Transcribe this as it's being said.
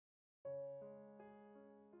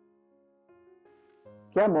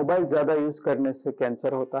क्या मोबाइल ज्यादा यूज करने से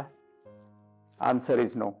कैंसर होता है? Answer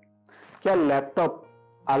is no. क्या laptop,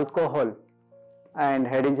 alcohol and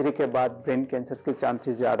head injury के बाद ब्रेन कैंसर के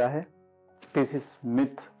चांसेस ज्यादा है? This is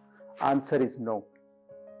myth. Answer is no,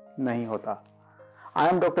 नहीं होता। I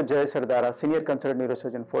am doctor Jayesh Sardara, senior consultant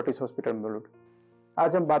neurosurgeon, Fortis hospital Mulund.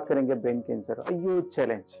 आज हम बात करेंगे brain cancer, a huge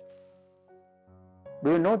challenge.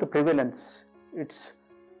 Do you know the prevalence? It's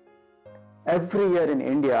every year in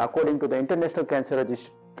India, according to the International Cancer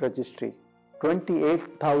Registry,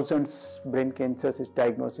 28,000 brain cancers is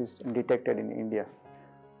diagnosed and detected in India.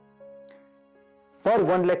 Per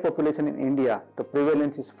 1 lakh population in India, the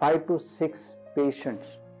prevalence is 5 to 6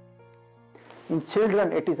 patients. In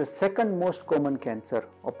children, it is the second most common cancer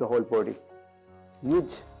of the whole body.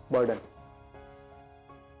 Huge burden.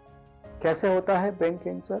 कैसे होता है brain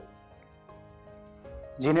cancer?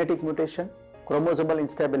 Genetic mutation, chromosomal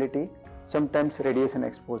instability, sometimes radiation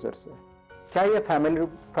exposure से। क्या यह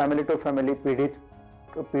family to family,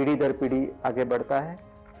 पीढ़ी दर पीढ़ी आगे बढ़ता है?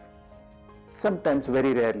 Sometimes,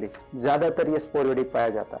 very rarely. ज्यादातर यह स्पोरेडिक पाया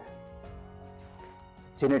जाता है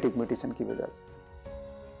जेनेटिक म्यूटेशन की वजह से।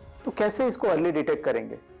 तो कैसे इसको अर्ली डिटेक्ट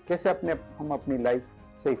करेंगे? कैसे हम अपनी लाइफ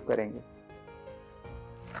सेव करेंगे?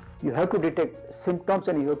 You have to detect symptoms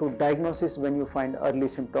and you have to diagnose when you find early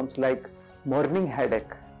symptoms like morning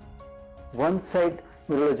headache, one side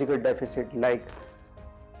neurological deficit like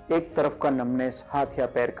एक तरफ का numbness हाथ या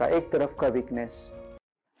पैर का, एक तरफ का weakness,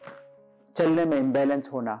 चलने में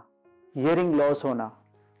imbalance होना, hearing loss होना,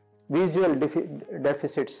 visual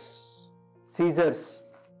deficits, seizures,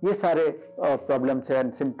 ये सारे problems है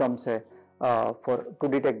and symptoms है to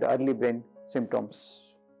detect the early brain symptoms.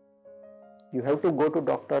 You have to go to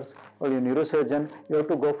doctors or your neurosurgeon. You have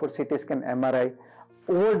to go for CT scan, MRI.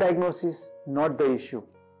 Overdiagnosis not the issue.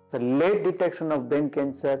 The late detection of brain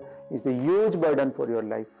cancer is the huge burden for your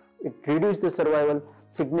life. It reduces the survival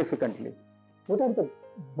significantly. What are the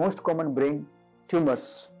most common brain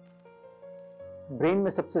tumors? Brain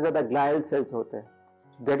में सबसे ज़्यादा glial cells होते हैं.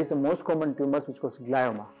 That is the most common tumors which cause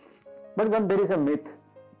glioma. But when there is a myth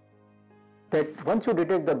that once you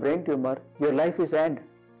detect the brain tumor, your life is end.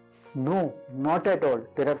 No, not at all.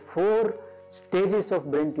 There are 4 stages of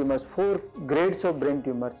brain tumors, 4 grades of brain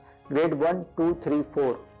tumors. Grade 1, 2, 3,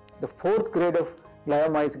 4. The 4th grade of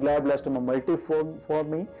glioma is Glioblastoma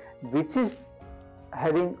multiforme, which is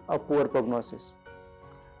having a poor prognosis.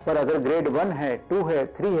 पर अगर grade 1 है, 2 है,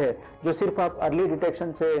 3 है, जो सिर्फ आप early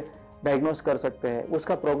detection से diagnose कर सकते हैं,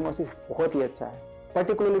 उसका प्रोग्नोसिस बहुत ही अच्छा है.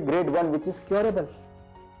 Particularly grade 1 which is curable.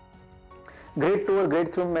 Grade 2 और ग्रेड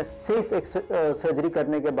 3 में सेफ सर्जरी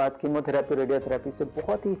करने के बाद कीमोथेरेपी, रेडियोथेरेपी से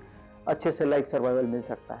बहुत ही अच्छे से लाइफ सर्वाइवल मिल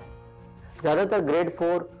सकता है. ज़्यादातर grade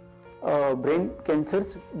 4 brain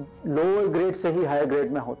cancers lower grade से ही हायर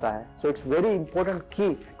ग्रेड में होता है. सो इट्स वेरी इंपॉर्टेंट की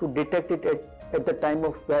to detect it at the time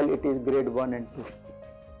of well it is grade 1 and 2.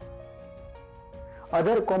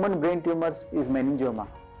 Other common brain tumours is meningioma,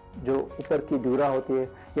 जो ऊपर की ड्यूरा होती है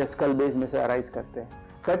या स्कल बेस में से अराइज करते हैं,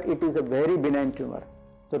 but it is a very benign tumour.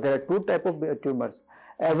 So there are 2 types of tumors.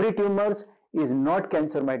 Every tumor is not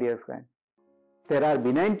cancer, my dear friend. There are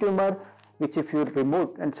benign tumor which if you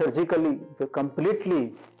remove and surgically completely,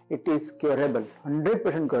 it is curable,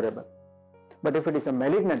 100% curable. But if it is a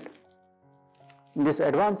malignant, in this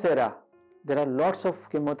advanced era, there are lots of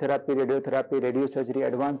chemotherapy, radiotherapy, radiosurgery,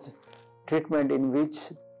 advanced treatment in which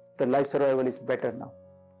the life survival is better now.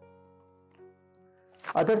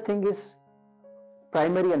 Other thing is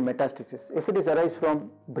primary and metastasis. If it is arise from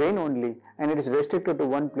brain only and it is restricted to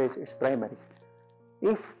one place, it's primary.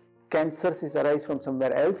 If cancer is arise from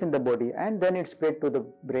somewhere else in the body and then it spread to the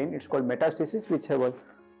brain, it's called metastasis, which have a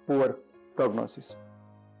poor prognosis.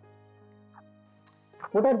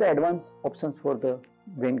 What are the advanced options for the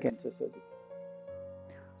brain cancer surgery?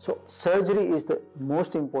 So surgery is the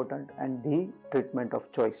most important and the treatment of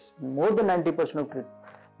choice. More than 90% of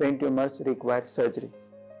brain tumors require surgery.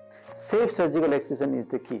 Safe surgical excision is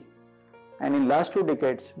the key, and in last 2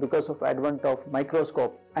 decades, because of advent of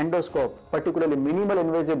microscope, endoscope, particularly minimal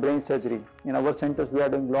invasive brain surgery, in our centers we are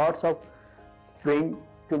doing lots of brain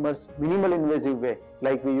tumors minimal invasive way,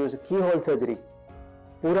 like we use keyhole surgery,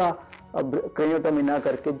 पूरा craniotomy ना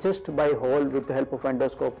करके just by hole with the help of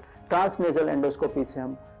endoscope, transnasal endoscopy से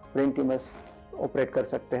हम brain tumors operate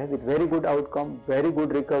कर सकते हैं with very good outcome, very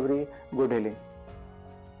good recovery, good healing.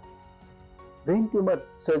 Brain tumor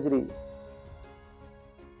surgery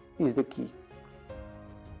is the key.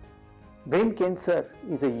 Brain cancer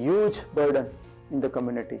is a huge burden in the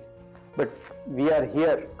community, but we are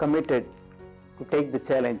here committed to take the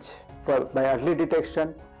challenge by early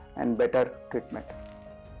detection and better treatment.